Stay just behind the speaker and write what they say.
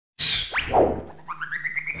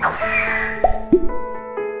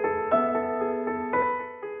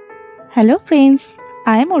Hello friends,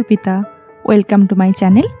 I am Arpita. Welcome to my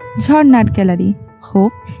channel Art Gallery.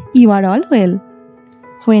 Hope you are all well.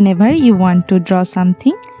 Whenever you want to draw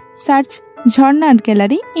something, search Art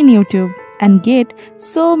Gallery in YouTube and get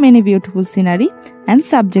so many beautiful scenery and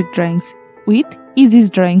subject drawings with easy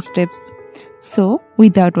drawing steps. So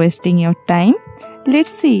without wasting your time,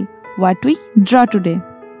 let's see what we draw today.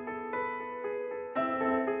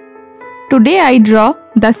 Today I draw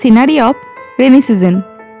the scenery of rainy season.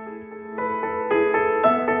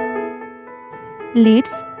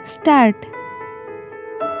 Let's start.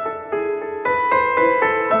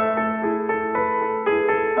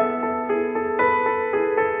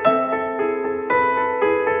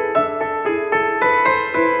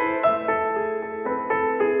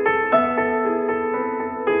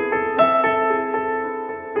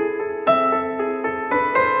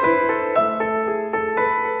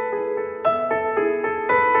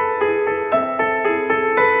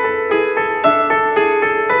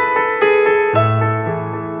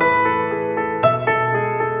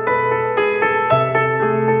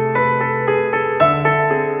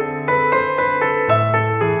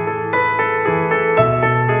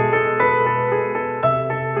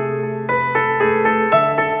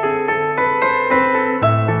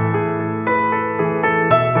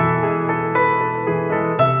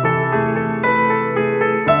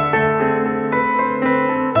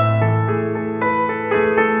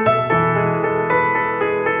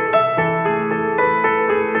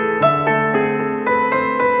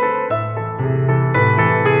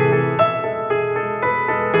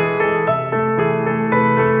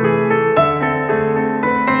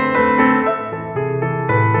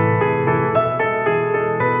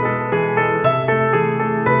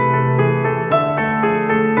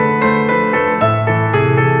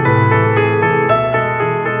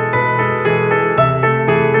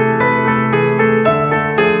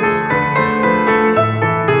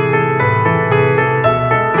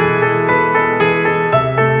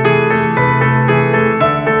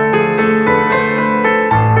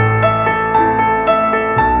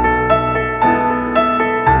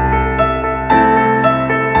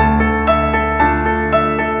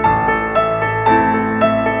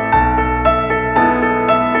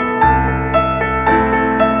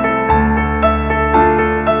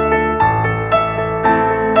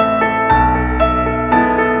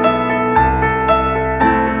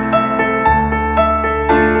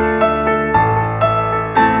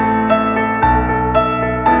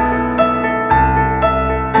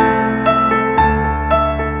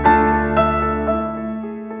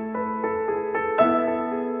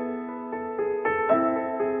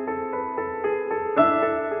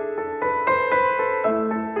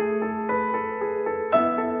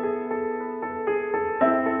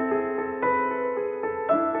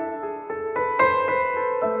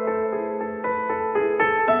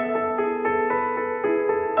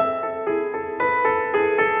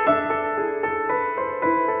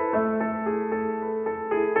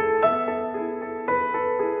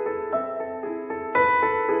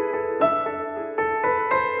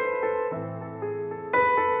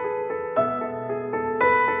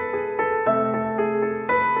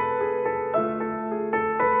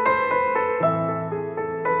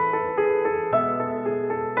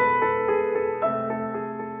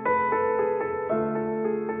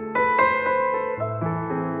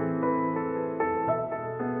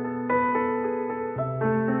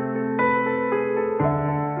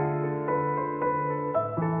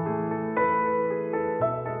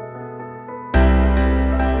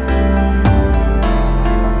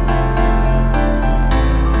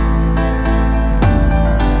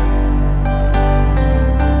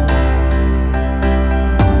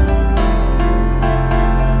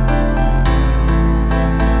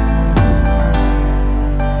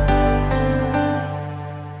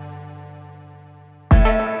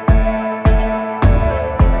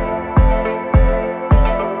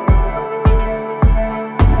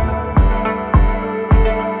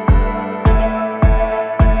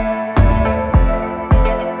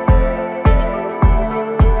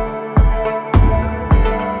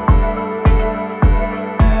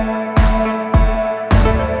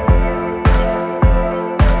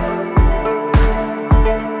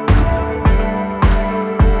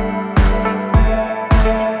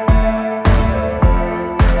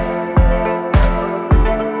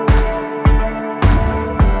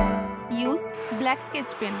 black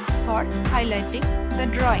sketch pen for highlighting the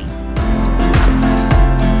drawing.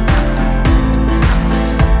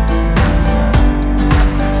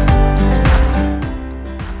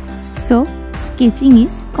 So sketching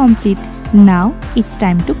is complete. Now it's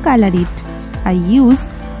time to color it. I use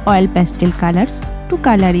oil pastel colors to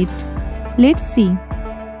color it. Let's see.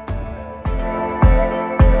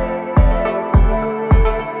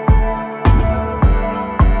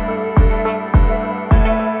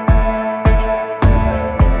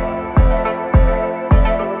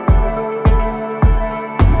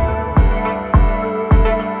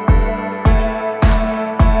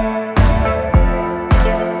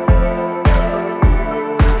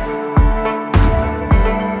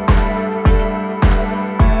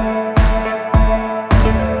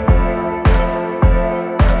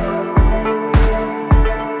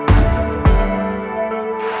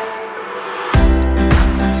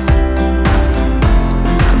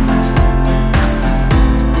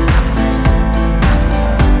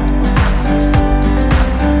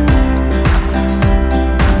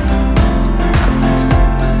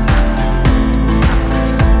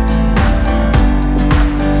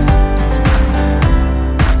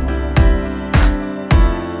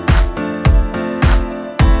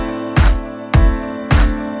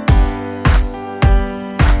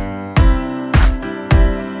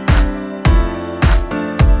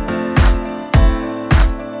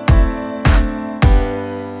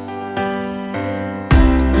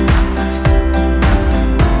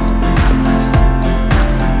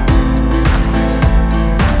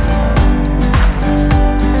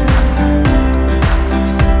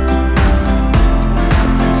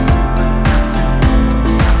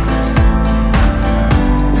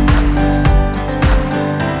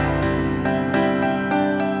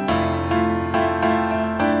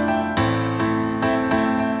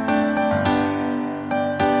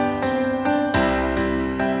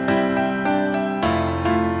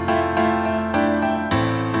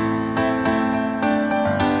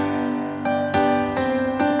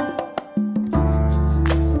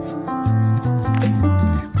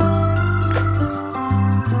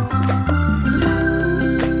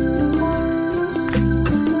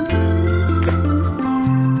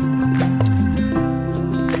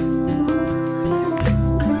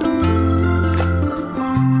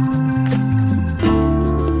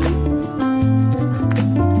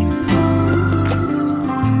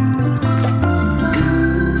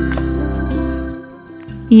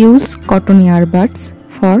 Use cotton earbuds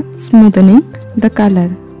for smoothing the color.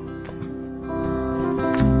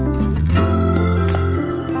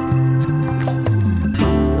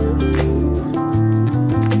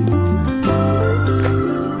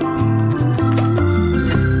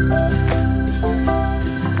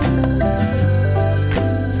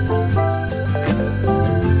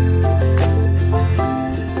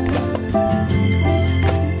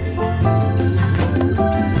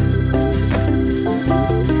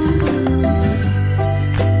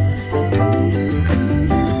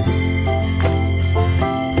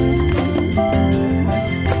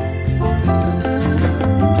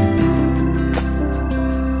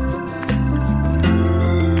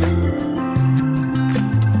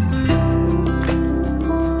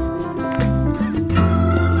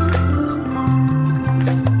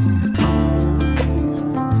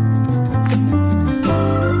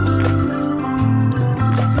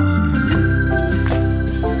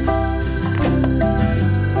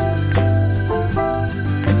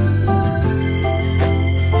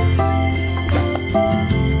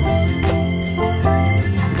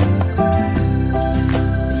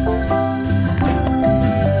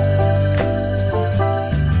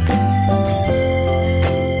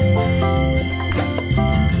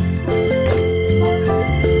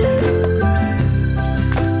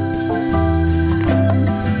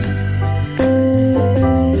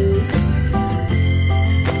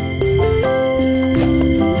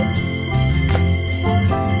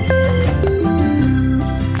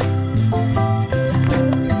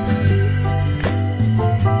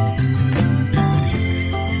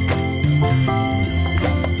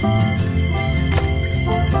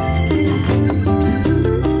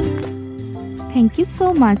 Thank you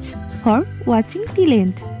so much for watching till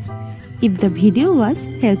end. If the video was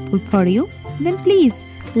helpful for you, then please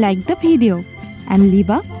like the video and leave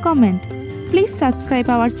a comment. Please subscribe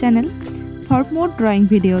our channel for more drawing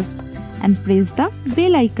videos and press the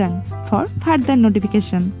bell icon for further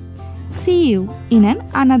notification. See you in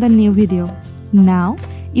another new video. Now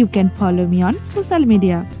you can follow me on social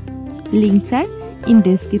media. Links are in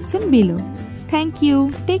description below. Thank you.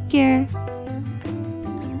 Take care.